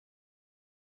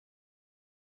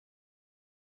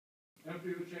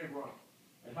empty the chamber on them.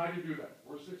 And how do you do that?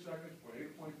 We're 6 seconds, 8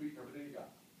 feet, everything you got.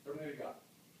 Everything you got.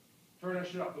 Turn that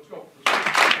shit up. Let's go.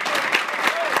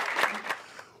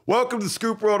 Welcome to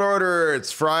Scoop World Order.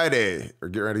 It's Friday. We're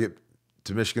getting ready to get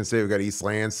to Michigan State. We've got East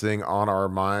Lansing on our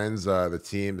minds. The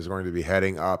team is going to be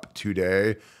heading up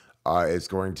today. It's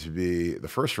going to be the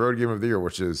first road game of the year,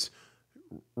 which is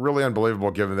really unbelievable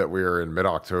given that we are in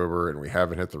mid-October and we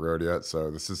haven't hit the road yet.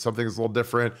 So this is something that's a little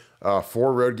different.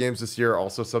 4 road games this year,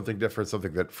 also something different,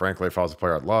 something that, frankly, if I was a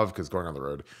player, I'd love because going on the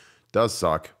road does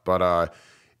suck. But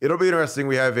it'll be interesting.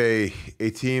 We have a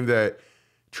team that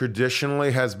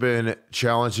traditionally has been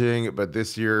challenging, but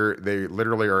this year they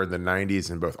literally are in the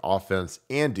 90s in both offense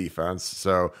and defense.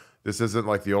 So this isn't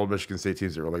like the old Michigan State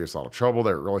teams that really get a lot of trouble.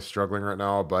 They're really struggling right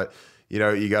now, but you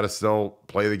know, you got to still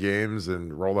play the games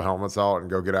and roll the helmets out and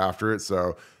go get after it. So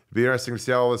it'll be interesting to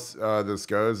see how this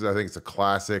goes. I think it's a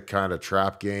classic kind of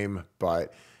trap game,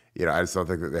 but you know, I just don't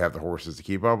think that they have the horses to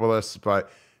keep up with us. But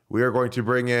we are going to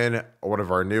bring in one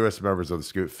of our newest members of the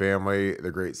Scoop family,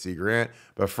 the great Cie Grant.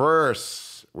 But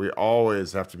first, we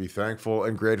always have to be thankful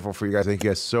and grateful for you guys. Thank you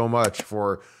guys so much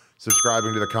for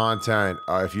subscribing to the content.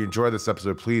 If you enjoyed this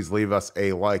episode, please leave us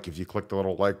a like. If you click the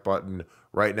little like button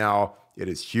right now, it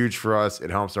is huge for us. It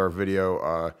helps our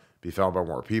video be found by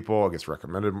more people. It gets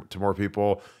recommended to more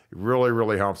people. It really,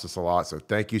 really helps us a lot. So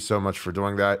thank you so much for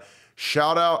doing that.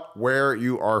 Shout out where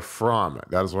you are from.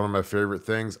 That is one of my favorite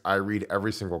things. I read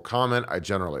every single comment. I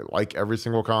generally like every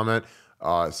single comment.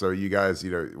 So you guys,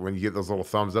 you know, when you get those little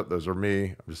thumbs up, those are me.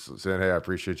 I'm just saying, hey, I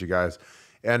appreciate you guys.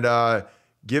 And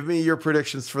give me your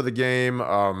predictions for the game.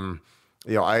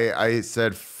 You know, I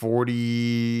said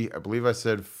 40, I believe I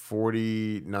said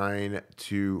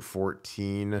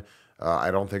 49-14.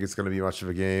 I don't think it's going to be much of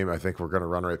a game. I think we're going to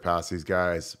run right past these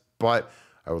guys, but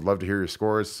I would love to hear your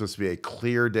scores. It's supposed to be a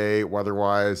clear day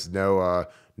weather-wise. No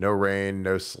rain,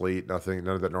 no sleet, nothing,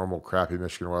 none of that normal crappy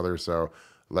Michigan weather. So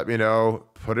let me know.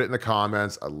 Put it in the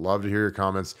comments. I'd love to hear your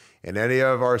comments. And any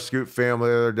of our Scoop family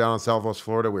that are down in Southwest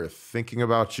Florida, we're thinking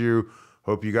about you.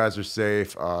 Hope you guys are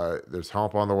safe. There's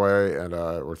help on the way, and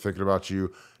we're thinking about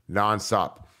you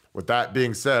nonstop. With that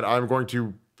being said, I'm going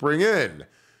to bring in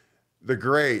the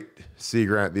great Cie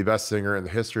Grant, the best singer in the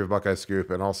history of Buckeye Scoop,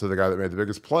 and also the guy that made the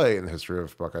biggest play in the history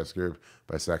of Buckeye Scoop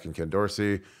by sacking Ken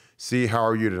Dorsey. Cie, how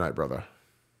are you tonight, brother?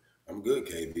 I'm good,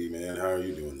 KB, man. How are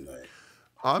you doing tonight?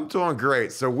 I'm doing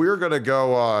great. So we're going to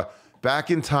go back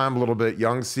in time a little bit,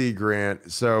 young Cie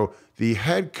Grant. So the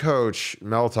head coach,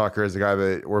 Mel Tucker, is a guy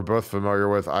that we're both familiar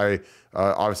with. I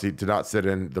obviously did not sit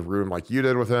in the room like you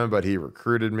did with him, but he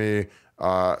recruited me.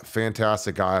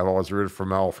 Fantastic guy. I've always rooted for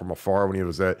Mel from afar when he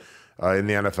was in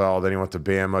the NFL. Then he went to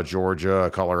Bama,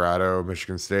 Georgia, Colorado,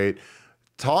 Michigan State.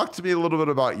 Talk to me a little bit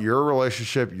about your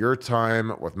relationship, your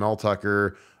time with Mel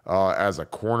Tucker as a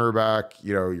cornerback.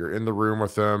 You know, you're in the room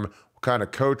with him. What kind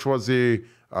of coach was he?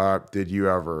 Did you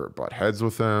ever butt heads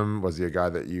with him? Was he a guy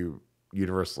that you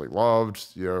universally loved?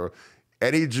 You know,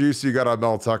 any juice you got on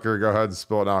Mel Tucker, go ahead and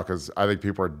spill it out, because I think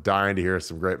people are dying to hear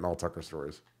some great Mel Tucker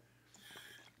stories.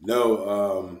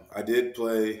 No, I did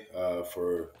play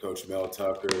for Coach Mel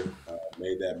Tucker.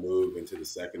 Made that move into the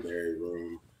secondary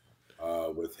room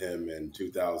with him in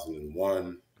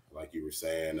 2001, like you were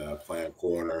saying, playing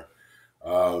corner.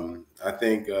 I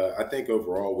think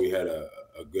overall we had a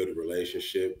good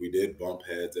relationship. We did bump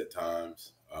heads at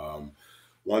times.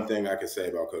 One thing I can say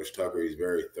about Coach Tucker, he's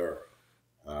very thorough.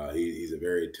 He's a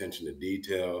very attention to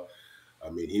detail.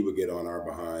 I mean, he would get on our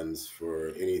behinds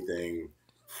for anything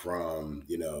from,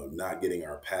 you know, not getting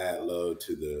our pad load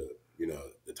to the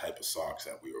type of socks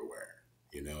that we were wearing.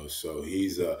 You know, so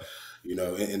he's you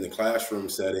know, in the classroom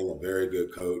setting, a very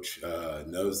good coach,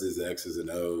 knows his X's and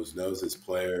O's, knows his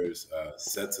players,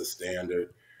 sets a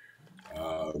standard.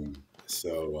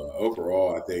 So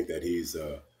overall, I think that he's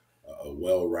a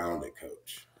well-rounded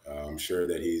coach. I'm sure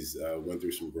that he's went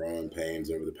through some growing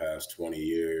pains over the past 20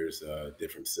 years,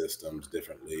 different systems,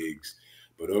 different leagues.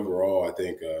 But overall, I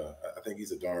think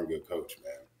he's a darn good coach,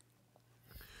 man.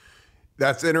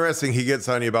 That's interesting. He gets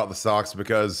on you about the socks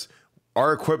because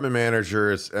our equipment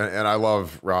managers, and I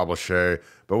love Rob Lachey,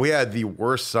 but we had the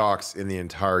worst socks in the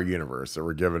entire universe that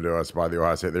were given to us by the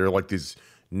Ohio State. They were like these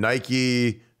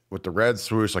Nike with the red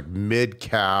swoosh, like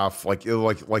mid-calf, like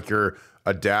you're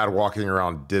a dad walking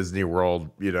around Disney World,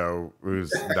 you know,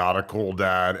 who's not a cool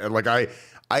dad. And like I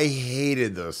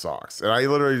hated those socks. And I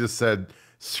literally just said,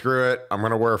 screw it, I'm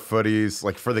going to wear footies.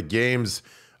 Like for the games,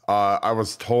 I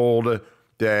was told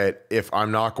that if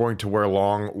I'm not going to wear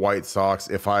long white socks,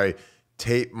 if I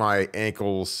tape my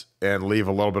ankles and leave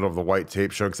a little bit of the white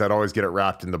tape showing, because I'd always get it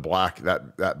wrapped in the black,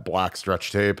 that black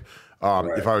stretch tape.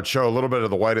 If I would show a little bit of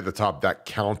the white at the top, that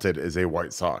counted as a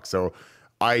white sock. So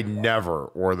I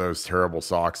never wore those terrible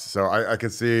socks. So I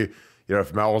could see,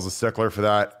 if Mel was a stickler for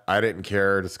that, I didn't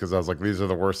care just because I was like, these are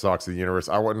the worst socks in the universe.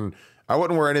 I wouldn't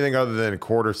wear anything other than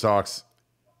quarter socks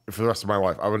for the rest of my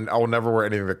life. I will never wear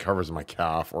anything that covers my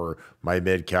calf or my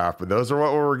mid calf, but those are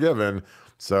what we were given.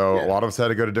 So a lot of us had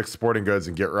to go to Dick's Sporting Goods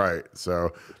and get right.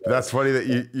 So that's funny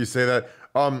that you say that.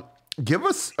 Give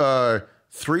us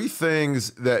 3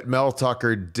 things that Mel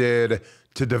Tucker did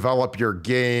to develop your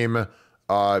game.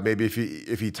 Maybe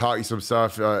if he taught you some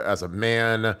stuff as a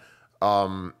man,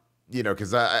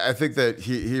 because I think that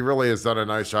he really has done a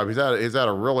nice job. He's had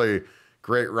a really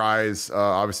great rise,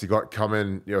 obviously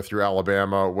coming through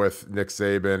Alabama with Nick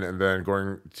Saban and then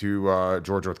going to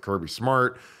Georgia with Kirby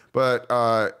Smart. But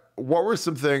what were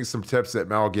some tips that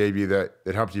Mel gave you that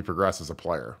helped you progress as a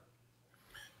player?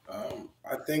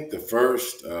 I think the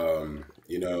first,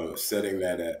 setting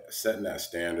that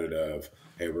standard of,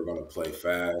 hey, we're going to play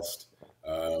fast.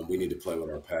 We need to play with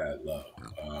our pad low.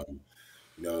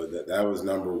 That was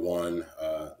number one.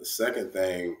 The second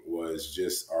thing was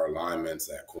just our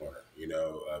alignments at corner,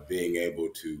 being able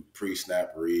to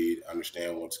pre-snap read,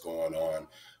 understand what's going on,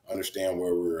 understand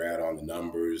where we were at on the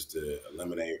numbers to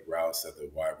eliminate routes that the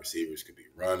wide receivers could be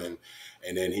running.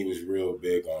 And then he was real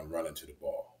big on running to the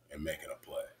ball and making a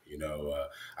play.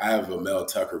 I have a Mel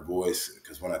Tucker voice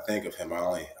because when I think of him, I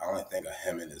only think of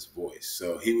him in his voice.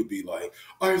 So he would be like,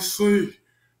 I see.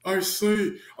 I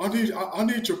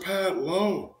need your pad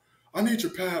low. I need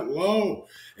your pad low.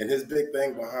 And his big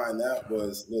thing behind that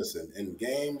was, listen, in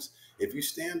games, if you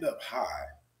stand up high,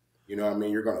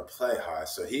 you're going to play high.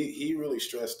 So he really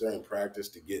stressed during practice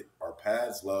to get our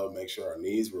pads low, make sure our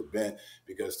knees were bent,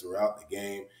 because throughout the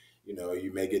game,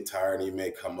 you may get tired and you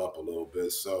may come up a little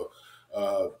bit. So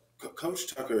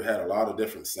Coach Tucker had a lot of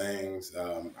different sayings.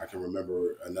 I can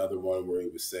remember another one where he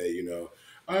would say,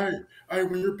 hey,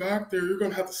 when you're back there, you're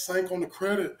going to have to sink on the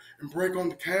credit and break on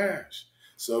the cash.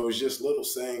 So it was just little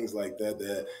sayings like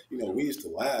that, we used to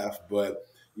laugh, but,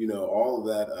 all of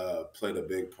that played a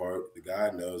big part. The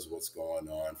guy knows what's going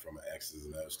on from an X's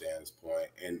and O's standpoint.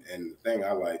 And the thing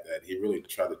I like that he really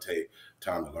tried to take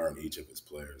time to learn each of his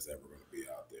players that were going to be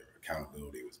out there.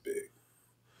 Accountability was big.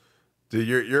 Dude,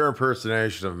 your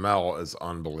impersonation of Mel is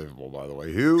unbelievable, by the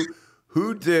way.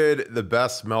 Who did the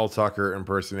best Mel Tucker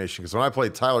impersonation? Because when I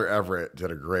played, Tyler Everett did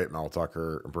a great Mel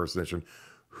Tucker impersonation.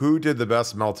 Who did the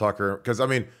best Mel Tucker? Because,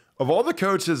 of all the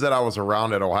coaches that I was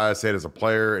around at Ohio State as a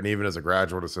player and even as a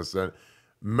graduate assistant,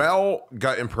 Mel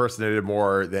got impersonated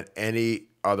more than any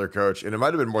other coach. And it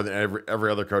might have been more than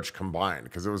every other coach combined,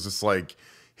 because it was just like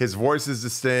his voice is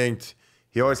distinct.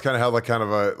 He always kind of had kind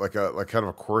of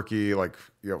a quirky,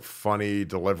 funny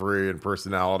delivery and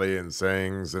personality and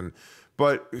sayings.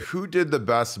 But who did the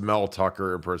best Mel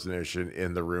Tucker impersonation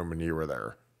in the room when you were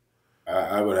there?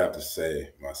 I would have to say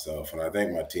myself, and I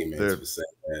think my teammates would say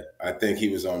that. I think he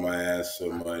was on my ass so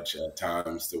much at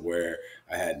times to where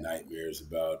I had nightmares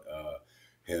about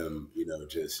him,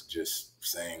 just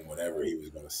saying whatever he was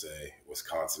going to say.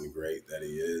 Wisconsin great that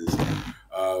he is.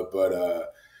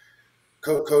 But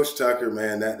Coach Tucker,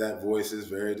 man, that voice is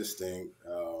very distinct,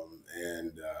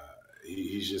 and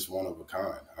he's just one of a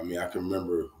kind. I can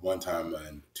remember one time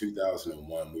in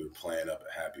 2001, we were playing up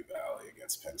at Happy Valley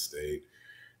against Penn State,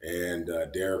 and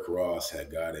Derrick Ross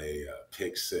had got a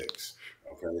pick six.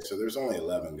 Okay, so there's only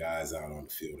 11 guys out on the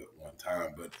field at one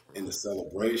time, but in the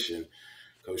celebration,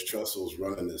 Coach Tressell's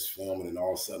running this film, and then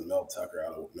all of a sudden Mel Tucker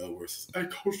out of nowhere says, "Hey,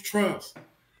 Coach Tress,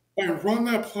 hey, run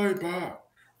that play back.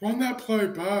 Run that play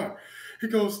back." He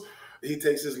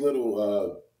takes his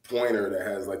little pointer that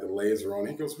has the laser on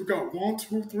it. He goes, "We got 1,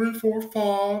 2, 3, 4,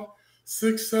 5,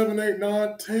 6, 7, 8,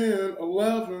 9, 10,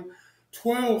 11,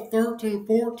 12, 13,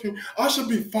 14. I should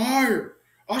be fired.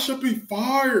 I should be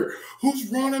fired.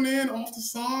 Who's running in off the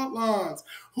sidelines?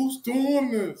 Who's doing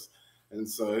this?" And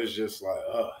so it's just like,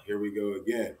 oh, here we go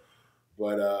again.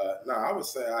 But no, I would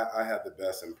say I had the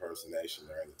best impersonation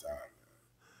during the time.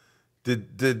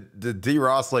 Did D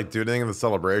Ross do anything in the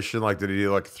celebration? Did he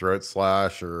do throat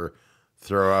slash or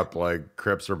throw up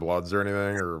Crips or Bloods or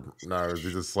anything? Or no, was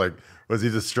he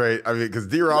just straight? Because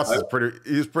D Ross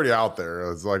he's pretty out there.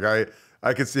 It's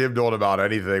I could see him doing about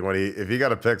anything if he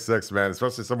got a pick six, man,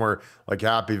 especially somewhere like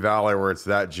Happy Valley where it's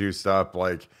that juiced up.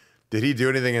 Did he do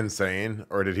anything insane,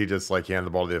 or did he just hand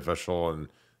the ball to the official and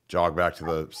jog back to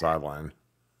the sideline?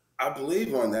 I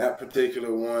believe on that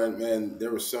particular one, man,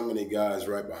 there were so many guys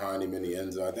right behind him in the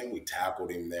end zone. I think we tackled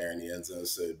him there in the end zone.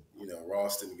 So,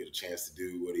 Ross didn't get a chance to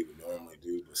do what he would normally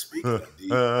do. But speaking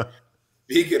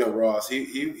of Ross,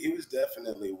 he was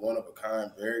definitely one of a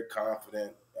kind, very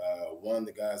confident, one of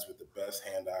the guys with the best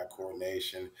hand-eye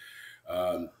coordination.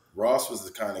 Ross was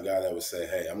the kind of guy that would say,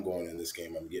 hey, I'm going in this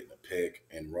game, I'm getting a pick,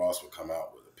 and Ross would come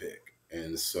out with a pick.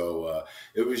 And so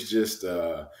it was just, he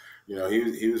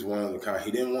was one of the kind,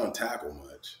 he didn't want to tackle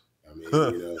much. I mean,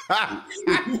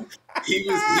 he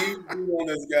was one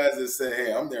of those guys that said,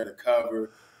 hey, I'm there to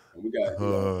cover. And we got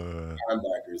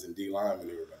linebackers and D linemen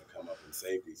who are going to come up, and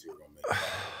safeties who are going to make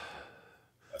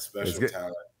a special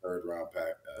talent third round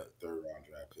draft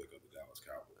pick of the Dallas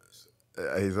Cowboys. So.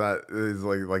 He's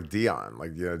like Dion.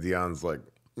 Like, Dion's like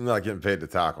not getting paid to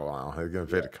tackle now. He's getting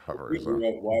paid to cover. We grew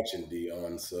up watching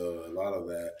Dion, so a lot of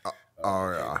that.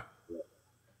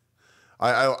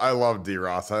 I love D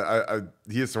Ross.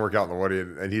 He used to work out in the Woody,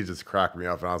 and he just cracked me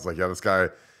up. And I was like, yeah, this guy,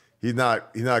 he's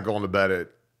not going to bed at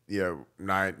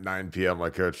 9 p.m.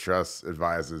 like Coach Tress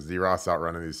advises. D Ross out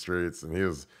running these streets, and he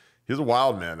was a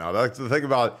wild man. Now that's the thing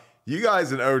about you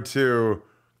guys in 02.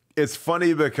 It's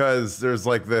funny because there's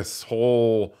like this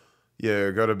whole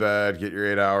go to bed, get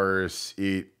your 8 hours,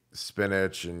 eat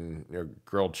spinach and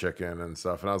grilled chicken and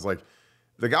stuff. And I was like,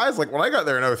 the guys, like when I got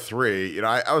there in 03,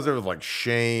 I was there with like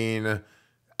Shane,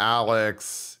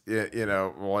 Alex,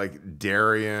 like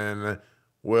Darian,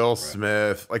 Will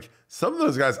Smith, like some of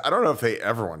those guys, I don't know if they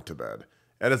ever went to bed.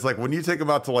 And it's like when you take them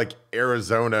out to like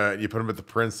Arizona and you put them at the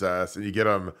Princess and you get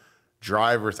them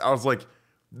drivers, I was like,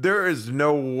 there is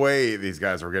no way these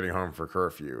guys were getting home for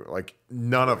curfew. Like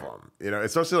none of them,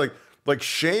 especially like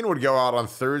Shane would go out on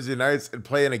Thursday nights and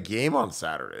play in a game on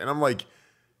Saturday. And I'm like,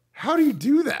 how do you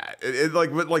do that?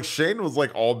 But Shane was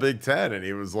like all Big Ten, and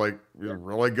he was like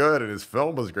really good, and his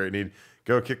film was great. And he'd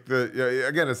go kick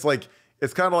again. It's like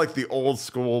it's kind of like the old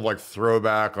school like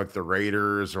throwback, like the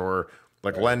Raiders or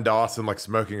like Len Dawson like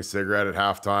smoking a cigarette at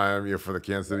halftime, for the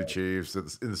Kansas City Chiefs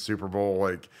in the Super Bowl.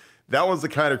 Like that was the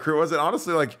kind of crew. Was it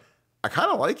honestly like I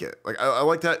kind of like it. Like I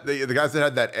like that the guys that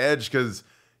had that edge because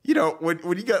when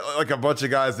you got like a bunch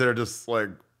of guys that are just like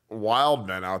wild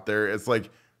men out there, it's like.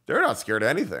 They're not scared of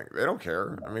anything. They don't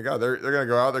care. I mean, God, they're going to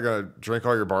go out. They're going to drink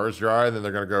all your bars dry, and then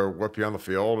they're going to go whip you on the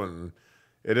field, and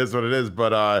it is what it is. But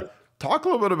talk a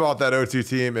little bit about that O2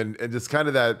 team and just kind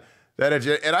of that edge.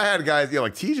 And I had guys,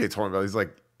 like TJ told me about it.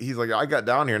 He's like, I got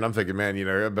down here, and I'm thinking, man,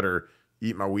 I better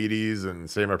eat my Wheaties and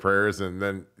say my prayers. And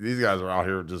then these guys are out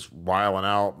here just wiling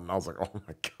out, and I was like, oh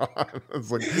my God.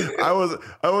 It's like I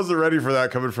wasn't ready for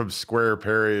that coming from Square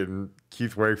Perry and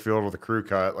Keith Wakefield with a crew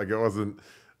cut. Like I wasn't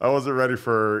ready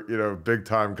for, big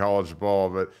time college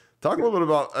ball, but talk a little bit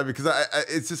about, because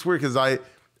it's just weird because I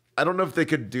don't know if they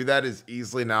could do that as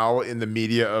easily now in the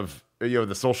media of,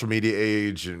 the social media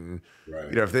age. And,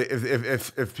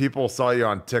 if people saw you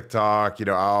on TikTok,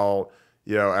 out,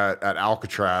 at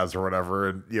Alcatraz or whatever,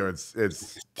 and, it's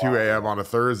 2 a.m. on a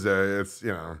Thursday, it's,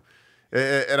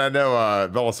 and I know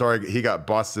Belisari, he got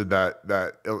busted that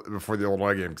before the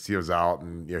Illinois game because he was out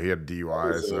and, he had a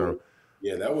DUI.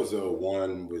 Yeah, that was a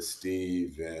one with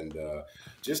Steve, and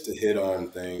just to hit on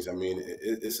things. I mean,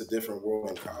 it's a different world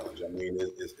in college. I mean,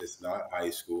 it's not high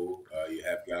school. You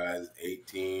have guys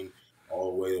 18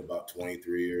 all the way to about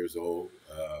 23 years old.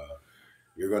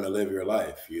 You're going to live your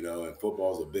life, and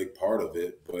football is a big part of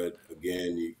it. But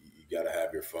again, you got to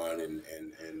have your fun,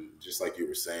 and just like you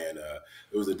were saying,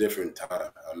 it was a different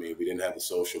time. I mean, we didn't have the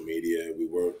social media. We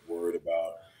weren't worried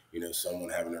about someone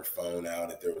having their phone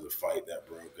out if there was a fight that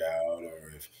broke out,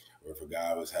 or if a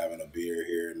guy was having a beer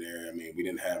here and there. I mean, we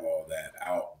didn't have all that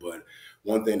out. But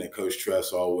one thing that Coach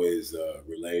Tress always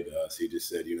relayed to us, he just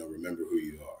said, remember who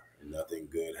you are, and nothing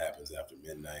good happens after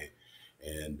midnight.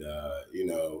 And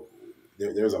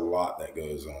there's a lot that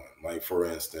goes on. Like for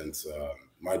instance,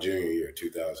 my junior year,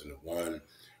 2001,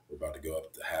 we're about to go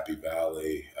up to Happy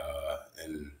Valley,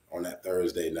 and on that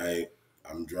Thursday night,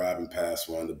 I'm driving past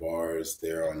one of the bars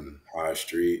there on High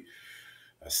Street.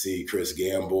 I see Chris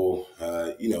Gamble.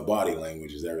 Body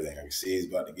language is everything. I can see he's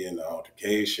about to get in an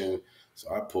altercation.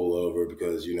 So I pull over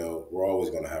because, we're always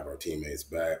going to have our teammates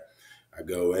back. I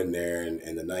go in there,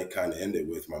 and the night kind of ended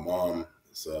with my mom's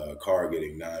car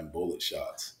getting 9 bullet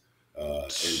shots.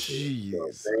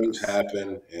 Things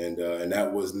happen, and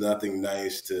that was nothing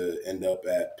nice to end up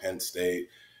at Penn State.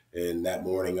 And that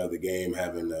morning of the game,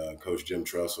 having Coach Jim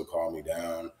Trussell call me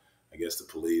down, I guess the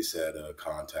police had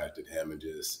contacted him, and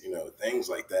just, things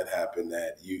like that happen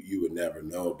that you would never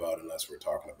know about unless we're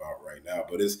talking about right now.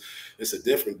 But it's a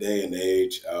different day and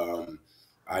age.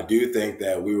 I do think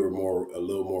that we were a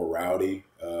little more rowdy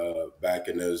back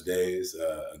in those days.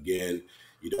 Again,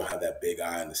 you don't have that big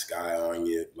eye in the sky on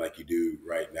you like you do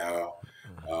right now.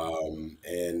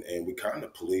 And we kind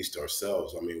of policed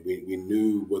ourselves. I mean, we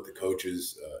knew what the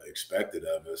coaches expected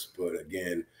of us, but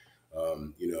again,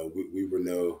 we were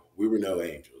no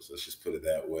angels. Let's just put it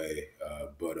that way.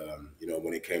 But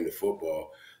when it came to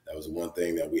football, that was one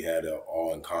thing that we had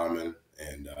all in common.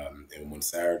 And when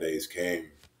Saturdays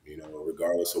came,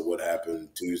 regardless of what happened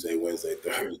Tuesday, Wednesday,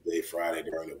 Thursday, Friday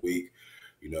during the week,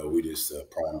 we just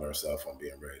primed ourselves on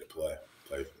being ready to play,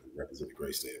 represent the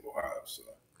great state of Ohio. So.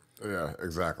 Yeah,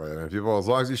 exactly. I mean, people, as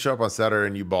long as you show up on Saturday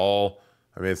and you ball,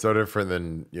 I mean, it's no different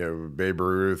than Babe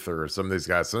Ruth or some of these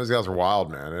guys. Some of these guys are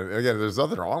wild, man. And again, there's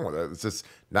nothing wrong with it. It's just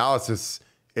now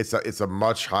it's a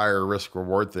much higher risk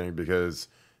reward thing because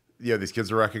these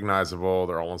kids are recognizable.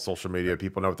 They're all on social media.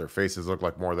 People know what their faces look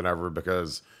like more than ever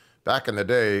because back in the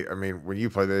day, I mean, when you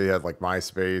played, they had like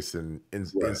MySpace and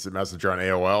Instant Messenger on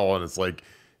AOL, and it's like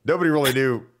nobody really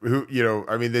knew who.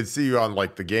 I mean, they'd see you on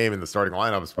like the game and the starting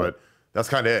lineups, but that's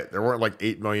kind of it. There weren't like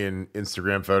 8 million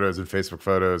Instagram photos and Facebook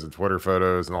photos and Twitter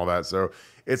photos and all that. So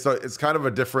it's kind of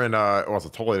a different, it's a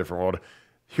totally different world.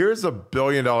 Here's a $1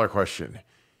 billion question.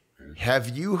 Have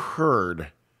you heard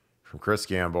from Chris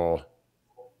Gamble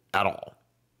at all,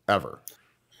 ever?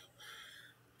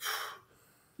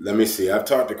 Let me see. I've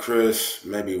talked to Chris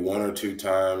maybe 1 or 2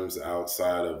 times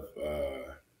outside of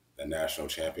the national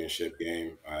championship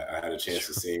game. I had a chance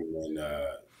to see him in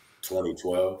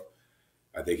 2012.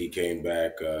 I think he came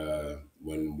back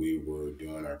when we were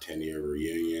doing our 10-year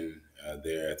reunion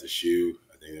there at the Shoe.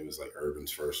 I think it was like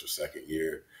Urban's first or second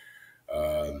year.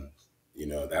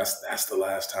 That's the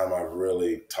last time I've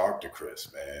really talked to Chris,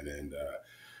 man. And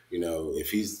if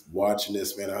he's watching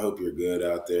this, man, I hope you're good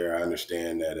out there. I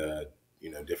understand that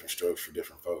different strokes for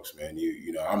different folks, man.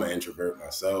 I'm an introvert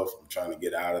myself. I'm trying to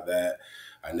get out of that.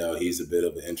 I know he's a bit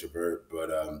of an introvert,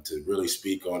 but to really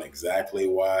speak on exactly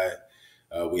why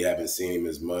we haven't seen him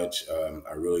as much.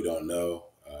 I really don't know.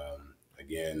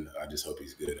 Again, I just hope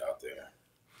he's good out there.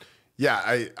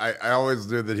 Yeah, I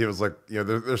always knew that he was like,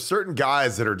 there's certain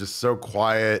guys that are just so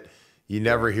quiet. You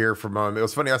never hear from them. It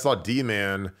was funny. I saw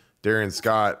D-Man, Darian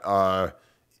Scott,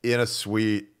 in a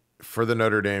suite for the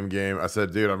Notre Dame game. I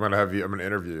said, dude, I'm going to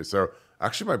interview you. So I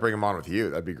actually might bring him on with you.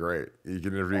 That'd be great. You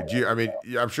can interview. I mean,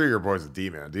 I'm sure your boy's a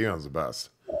D-Man. D-Man's the best.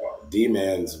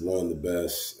 D-Man's one of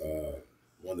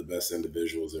the best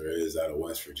individuals there is out of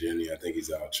West Virginia. I think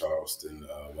he's out of Charleston,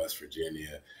 West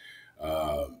Virginia.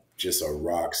 Just a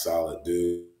rock solid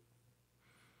dude.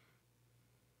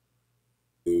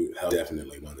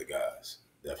 Definitely one of the guys.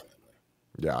 Definitely.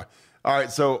 Yeah. All right.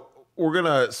 So we're going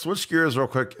to switch gears real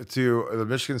quick to the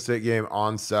Michigan State game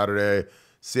on Saturday.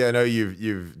 See, I know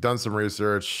you've done some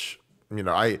research.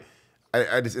 I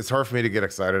just, it's hard for me to get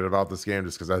excited about this game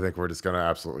just because I think we're just going to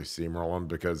absolutely steamroll them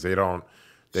because they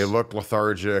look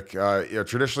lethargic.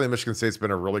 Traditionally, Michigan State's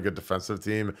been a really good defensive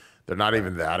team. They're not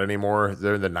even that anymore.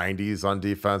 They're in the 90s on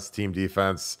defense, team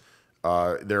defense.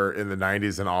 They're in the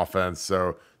 90s in offense.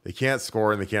 So they can't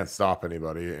score and they can't stop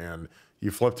anybody. And you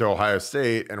flip to Ohio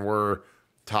State, and we're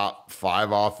top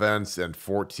 5 offense and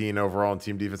 14 overall in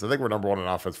team defense. I think we're number 1 in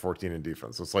offense, 14 in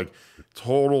defense. So it's like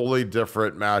totally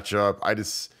different matchup.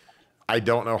 I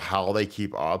don't know how they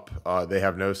keep up. They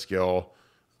have no skill.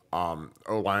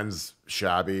 O-line's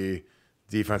shabby,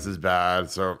 defense is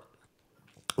bad. So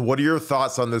what are your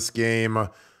thoughts on this game?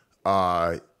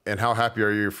 And how happy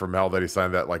are you for Mel that he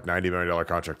signed that like $90 million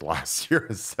contract last year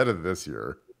instead of this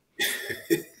year?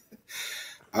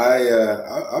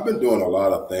 I've been doing a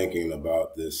lot of thinking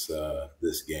about this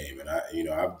game, and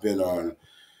I've been on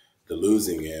the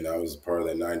losing end. I was part of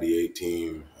that '98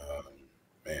 team.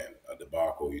 A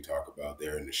debacle you talk about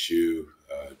there in the Shoe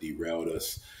derailed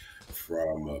us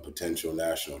from a potential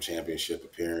national championship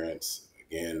appearance.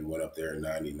 Again, went up there in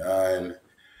 '99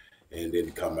 and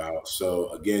didn't come out.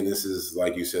 So again, this is,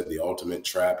 like you said, the ultimate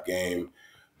trap game.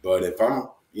 But if I'm,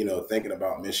 thinking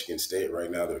about Michigan State right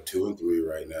now, they're 2-3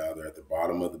 right now. They're at the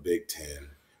bottom of the Big Ten.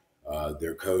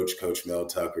 Their coach Mel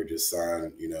Tucker, just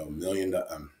signed,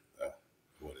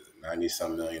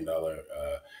 $90-some million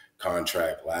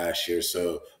contract last year.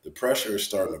 So the pressure is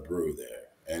starting to brew there.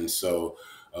 And so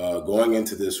going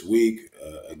into this week,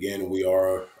 again, we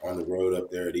are on the road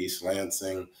up there at East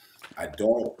Lansing. I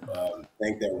don't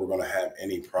think that we're going to have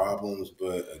any problems.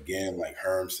 But again, like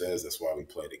Herm says, that's why we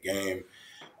play the game.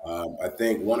 I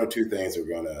think 1 or 2 things are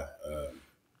going to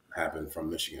happen from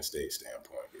Michigan State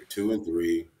standpoint. You're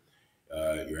 2-3.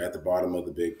 You're at the bottom of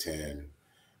the Big Ten.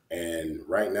 And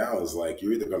right now it's like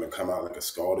you're either going to come out like a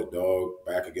scalded dog,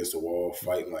 back against the wall,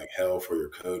 fighting like hell for your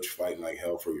coach, fighting like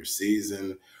hell for your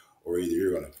season, or either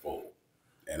you're going to fold.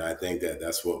 And I think that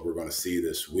that's what we're going to see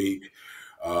this week.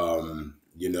 As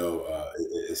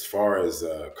far as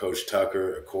Coach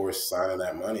Tucker, of course, signing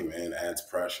that money, man, adds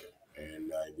pressure.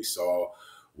 And we saw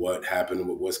what happened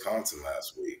with Wisconsin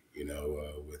last week,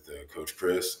 with Coach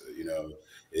Chris.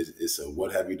 It's a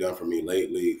what have you done for me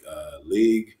lately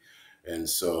league. And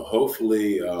so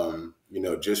hopefully,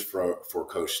 just for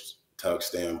Coach Tuck's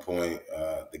standpoint,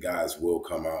 the guys will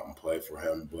come out and play for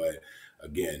him. But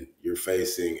again, you're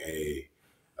facing a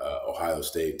Ohio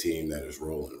State team that is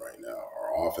rolling right now.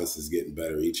 Our offense is getting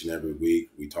better each and every week.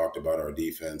 We talked about our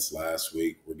defense last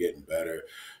week. We're getting better.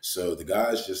 So the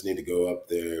guys just need to go up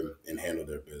there and handle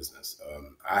their business.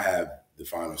 I have the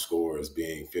final score as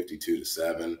being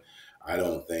 52-7. I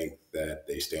don't think that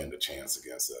they stand a chance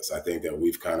against us. I think that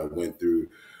we've kind of went through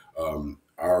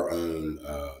our own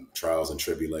trials and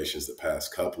tribulations the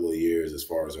past couple of years as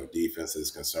far as our defense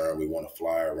is concerned. We want to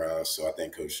fly around. So I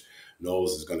think Coach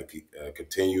Knowles is going to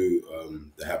continue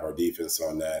to have our defense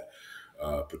on that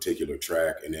particular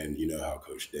track. And then, how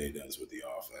Coach Day does with the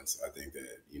offense. I think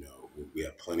that, we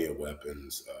have plenty of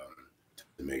weapons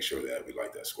to make sure that we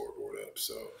light that scoreboard up.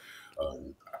 So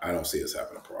I don't see us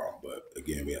having a problem. But,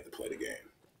 again, we have to play the game.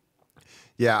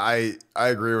 Yeah, I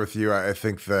agree with you. I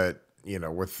think that,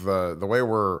 with the way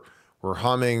we're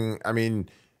humming, I mean,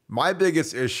 my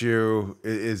biggest issue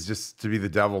is just to be the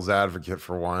devil's advocate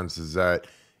for once, is that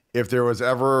if there was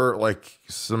ever like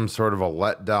some sort of a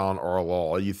letdown or a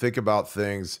lull, you think about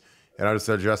things, and I just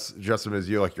said, Justin, as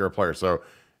you, like, you're a player. So,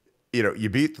 you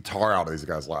beat the tar out of these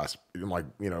guys last,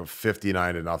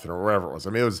 59-0 or whatever it was.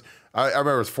 I mean, I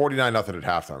remember it was 49-0 at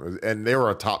halftime, and they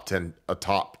were a top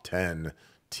 10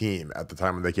 team at the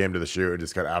time when they came to the shoe and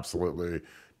just got absolutely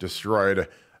destroyed.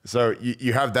 So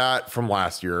you have that from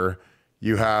last year.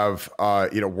 You have,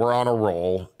 we're on a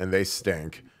roll and they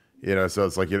stink, so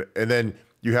it's like, and then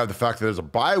you have the fact that there's a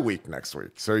bye week next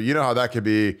week. So how that could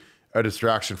be a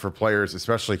distraction for players,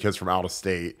 especially kids from out of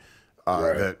state,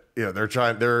 Right. that,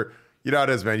 how it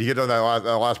is, man. You get done that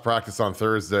last practice on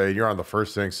Thursday, and you're on the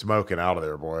first thing smoking out of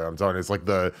there, boy. I'm telling you, it's like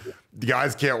the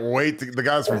guys can't wait. The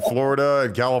guys from Florida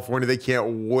and California, they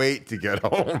can't wait to get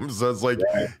home. So it's like,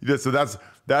 so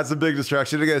that's a big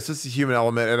distraction. Again, it's just a human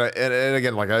element. And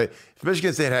again, if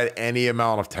Michigan State had any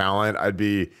amount of talent, I'd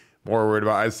be more worried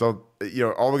about it. I still,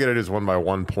 all we got to do is win by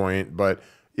 1 point. But,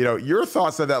 your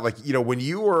thoughts on that, when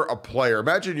you were a player,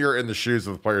 imagine you're in the shoes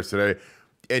of the players today,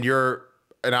 and you're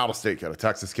an out-of-state kid, a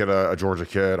Texas kid, a Georgia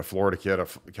kid, a Florida kid, a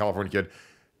California kid.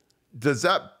 Does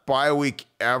that bye week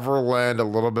ever lend a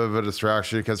little bit of a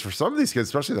distraction? Because for some of these kids,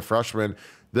 especially the freshmen,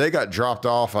 they got dropped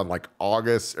off on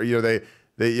August, or they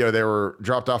were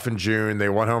dropped off in June. They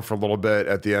went home for a little bit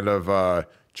at the end of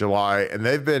July, and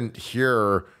they've been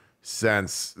here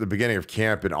since the beginning of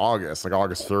camp in August,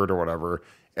 August 3rd or whatever.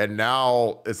 And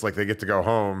now it's like they get to go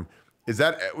home. Was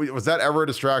that ever a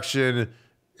distraction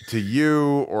to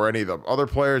you or any of the other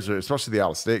players, or especially the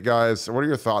out-of-state guys? What are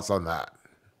your thoughts on that?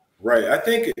 Right. I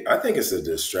think it's a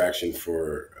distraction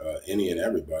for any and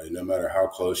everybody, no matter how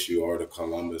close you are to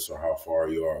Columbus or how far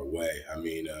you are away. I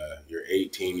mean, you're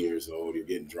 18 years old, you're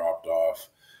getting dropped off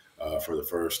for the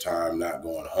first time, not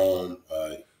going home.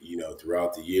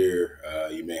 Throughout the year,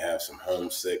 you may have some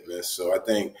homesickness. So I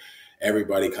think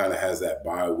everybody kind of has that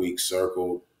bye week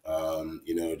circled,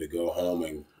 to go home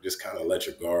and just kind of let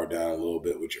your guard down a little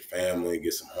bit with your family,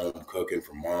 get some home cooking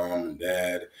from mom and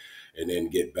dad, and then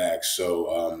get back.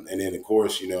 So, and then of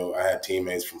course, I had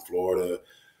teammates from Florida,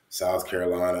 South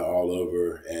Carolina, all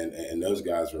over, and those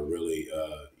guys were really,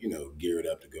 geared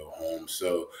up to go home.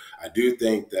 So I do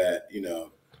think that,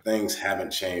 things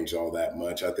haven't changed all that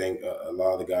much. I think a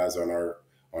lot of the guys on our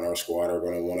squad are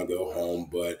going to want to go home,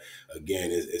 but again,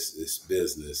 it's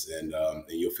business, and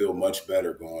you'll feel much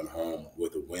better going home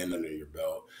with a win under your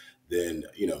belt than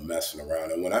messing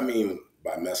around. And what I mean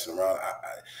by messing around,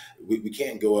 we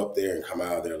can't go up there and come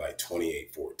out of there like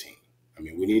 28-14. I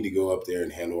mean, we need to go up there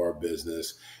and handle our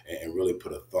business and really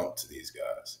put a thump to these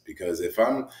guys. Because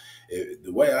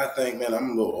the way I think, man,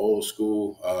 I'm a little old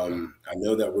school. I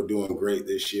know that we're doing great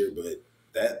this year, but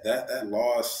that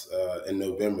loss in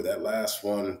November, that last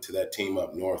one to that team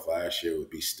up north last year would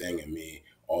be stinging me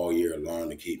all year long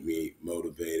to keep me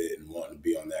motivated and wanting to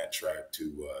be on that track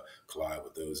to collide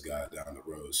with those guys down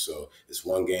the road. So it's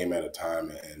one game at a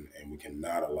time, and we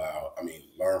cannot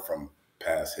learn from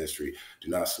past history. Do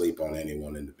not sleep on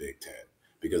anyone in the Big Ten.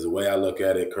 Because the way I look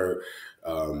at it, Kirk,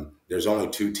 there's only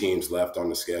 2 teams left on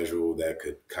the schedule that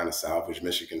could kind of salvage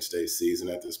Michigan State's season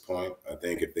at this point. I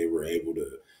think if they were able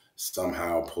to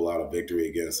somehow pull out a victory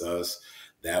against us,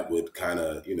 that would kind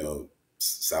of,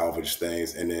 salvage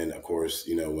things. And then, of course,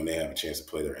 when they have a chance to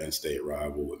play their in-state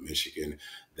rival with Michigan,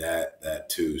 that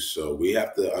too. So we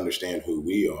have to understand who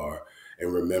we are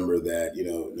and remember that,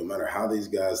 no matter how these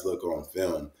guys look on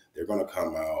film, they're going to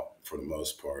come out for the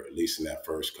most part, at least in that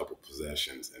first couple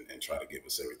possessions, and try to give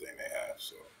us everything they have.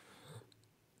 So.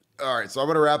 All right, so I'm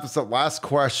going to wrap this up. Last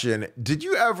question. Did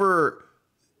you ever,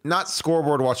 not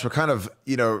scoreboard watch, but kind of,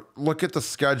 look at the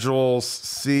schedules,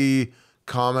 see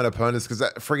common opponents? Because,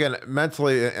 again,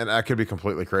 mentally, and I could be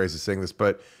completely crazy saying this,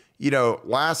 but,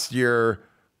 last year,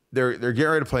 they're getting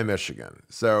ready to play Michigan.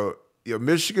 So,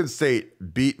 Michigan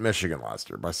State beat Michigan last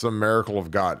year. By some miracle of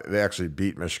God, they actually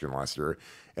beat Michigan last year.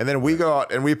 And then we go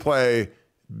out and we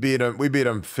beat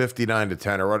them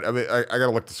 59-10 or what. I mean, I got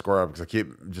to look the score up because I keep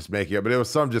just making it, but it was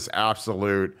some just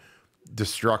absolute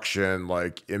destruction,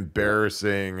 like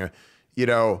embarrassing.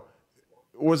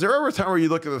 Was there ever a time where you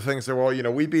look at the thing and say,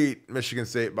 well, we beat Michigan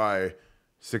State by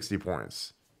 60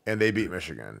 points and they beat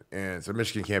Michigan, and so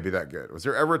Michigan can't be that good? Was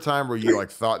there ever a time where you like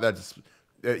thought that just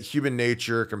human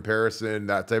nature, comparison,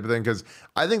 that type of thing? Because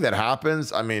I think that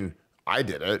happens. I mean, I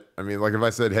did it. I mean, like if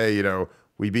I said, hey,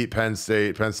 we beat Penn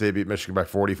State beat Michigan by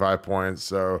 45 points.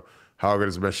 So how good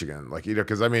is Michigan? Like,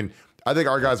 because I mean, I think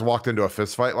our guys walked into a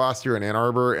fist fight last year in Ann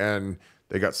Arbor and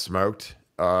they got smoked.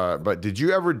 But did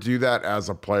you ever do that as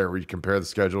a player where you compare the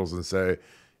schedules and say,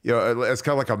 it's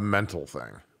kind of like a mental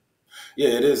thing? Yeah,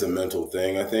 it is a mental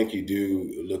thing. I think you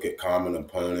do look at common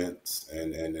opponents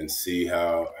and see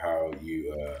how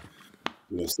you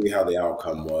see how the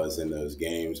outcome was in those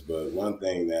games. But one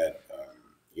thing that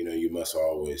you must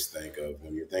always think of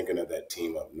when you're thinking of that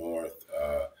team up north,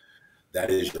 that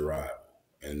is your rival.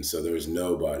 And so there's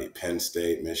nobody, Penn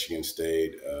State, Michigan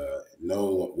State,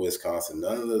 no Wisconsin,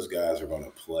 none of those guys are going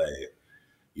to play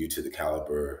you to the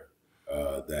caliber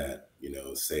that,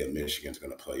 say a Michigan's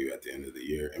going to play you at the end of the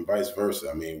year, and vice versa.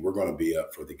 I mean, we're going to be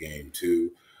up for the game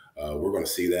too. We're going to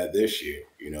see that this year.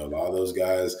 A lot of those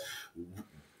guys,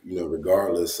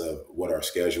 regardless of what our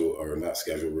schedule or not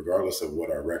schedule, regardless of what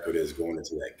our record is going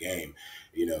into that game,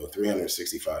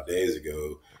 365 days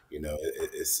ago,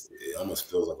 it almost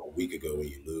feels like a week ago when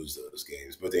you lose those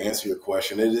games. But to answer your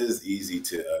question, it is easy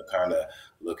to kind of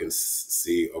look and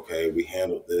see, okay, we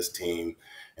handled this team,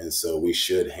 and so we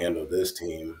should handle this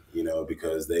team,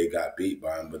 because they got beat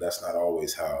by them. But that's not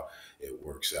always how it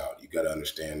works out. You got to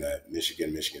understand that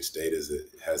Michigan State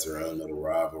has their own little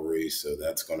rivalry, so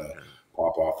that's going to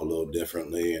pop off a little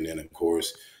differently. And then, of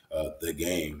course, the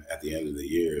game at the end of the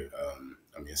year,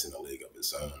 it's in a league of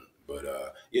its own. But,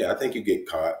 I think you get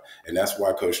caught. And that's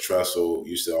why Coach Tressel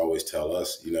used to always tell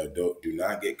us, do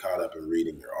not get caught up in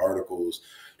reading your articles.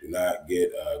 Do not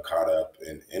get caught up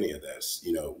in any of this,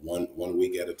 one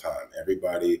week at a time.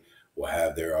 Everybody will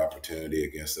have their opportunity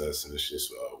against us, and it's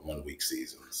just a 1 week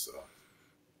season. So,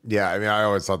 yeah, I mean, I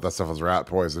always thought that stuff was rat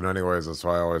poison anyways. That's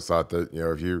why I always thought that,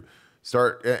 if you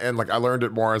start, and like I learned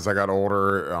it more as I got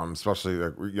older, especially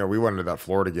like, we went into that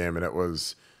Florida game and it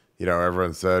was,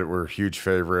 everyone said we're huge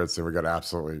favorites and we got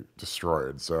absolutely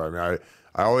destroyed. So, I mean,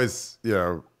 I always,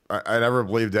 I never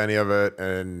believed any of it,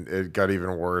 and it got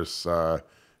even worse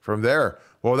from there.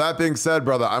 Well, that being said,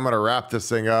 brother, I'm going to wrap this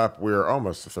thing up. We're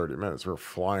almost to 30 minutes. We're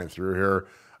flying through here.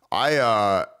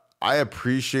 I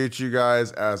appreciate you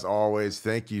guys as always.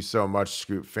 Thank you so much,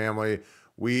 Scoop family.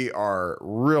 We are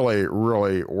really,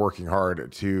 really working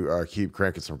hard to keep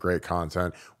cranking some great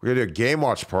content. We're going to do a game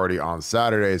watch party on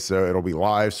Saturday, so it'll be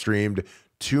live streamed.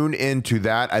 Tune into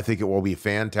that. I think it will be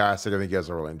fantastic. I think you guys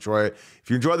will really enjoy it. If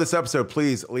you enjoyed this episode,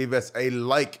 please leave us a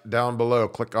like down below.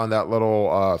 Click on that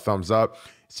little thumbs up.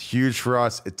 It's huge for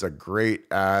us. It's a great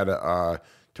add to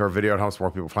our video. It helps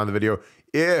more people find the video.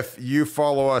 If you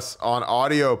follow us on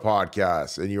audio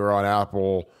podcasts and you're on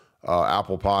Apple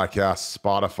Podcasts,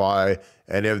 Spotify,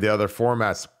 any of the other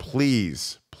formats,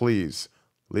 please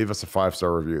leave us a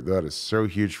 5-star review. That is so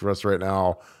huge for us right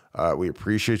now. We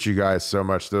appreciate you guys so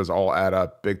much. Those all add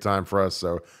up big time for us.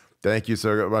 So thank you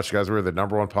so much, guys. We're the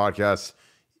 #1 podcast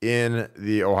in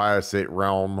the Ohio State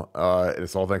realm.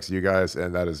 It's all thanks to you guys,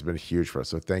 and that has been huge for us.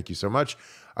 So thank you so much.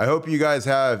 I hope you guys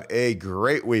have a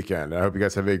great weekend. I hope you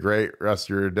guys have a great rest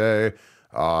of your day.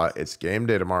 It's game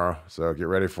day tomorrow, so get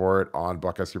ready for it on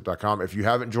BuckeyeScoop.com. If you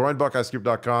haven't joined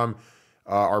BuckeyeScoop.com,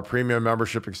 our premium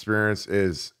membership experience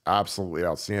is absolutely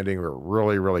outstanding. We're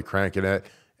really, really cranking it,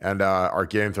 and our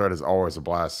game thread is always a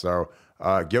blast. So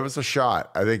give us a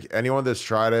shot. I think anyone that's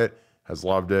tried it has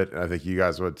loved it, and I think you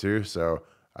guys would too. So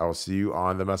I will see you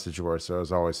on the message board. So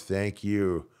as always, thank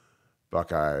you,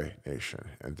 Buckeye Nation,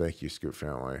 and thank you, Scoop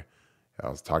family.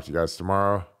 I'll talk to you guys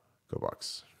tomorrow. Go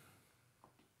Bucks.